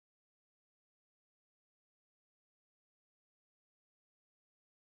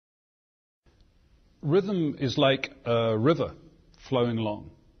Rhythm is like a river flowing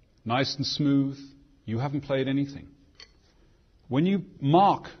along, nice and smooth. You haven't played anything. When you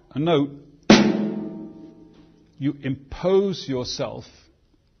mark a note, you impose yourself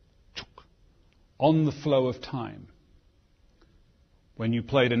on the flow of time. When you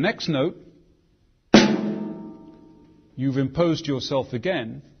play the next note, you've imposed yourself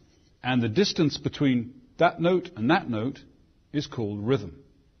again, and the distance between that note and that note is called rhythm.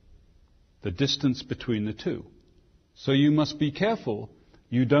 The distance between the two. So you must be careful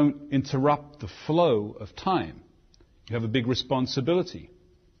you don't interrupt the flow of time. You have a big responsibility.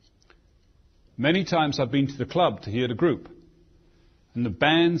 Many times I've been to the club to hear the group, and the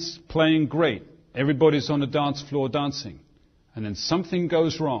band's playing great. Everybody's on the dance floor dancing, and then something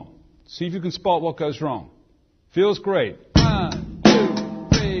goes wrong. See if you can spot what goes wrong. Feels great. 1, 2,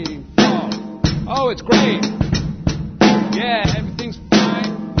 3, 4. Oh, it's great. Yeah, everything's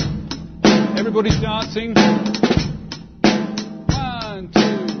fine. Everybody's dancing. 1, 2,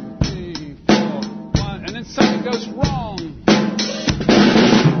 3, 4, 1, and then something goes wrong.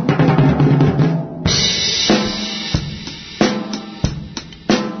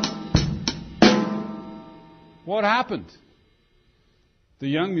 What happened? The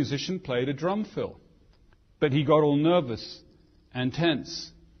young musician played a drum fill, but he got all nervous and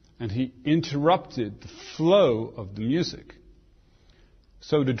tense, and he interrupted the flow of the music.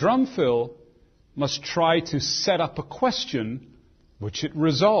 So the drum fill must try to set up a question which it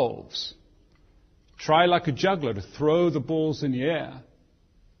resolves. Try like a juggler to throw the balls in the air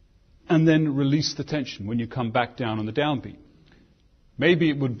and then release the tension when you come back down on the downbeat. Maybe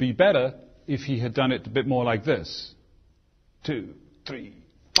it would be better if he had done it a bit more like this. 2, 3,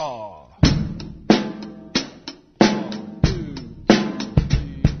 4.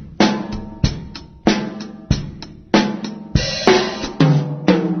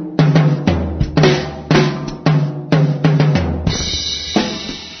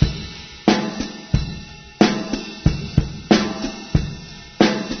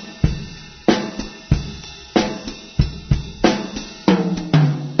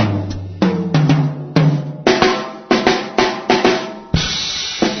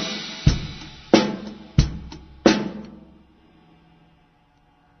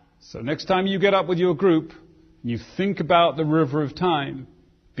 So next time you get up with your group, you think about the river of time,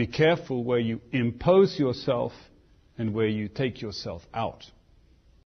 be careful where you impose yourself and where you take yourself out.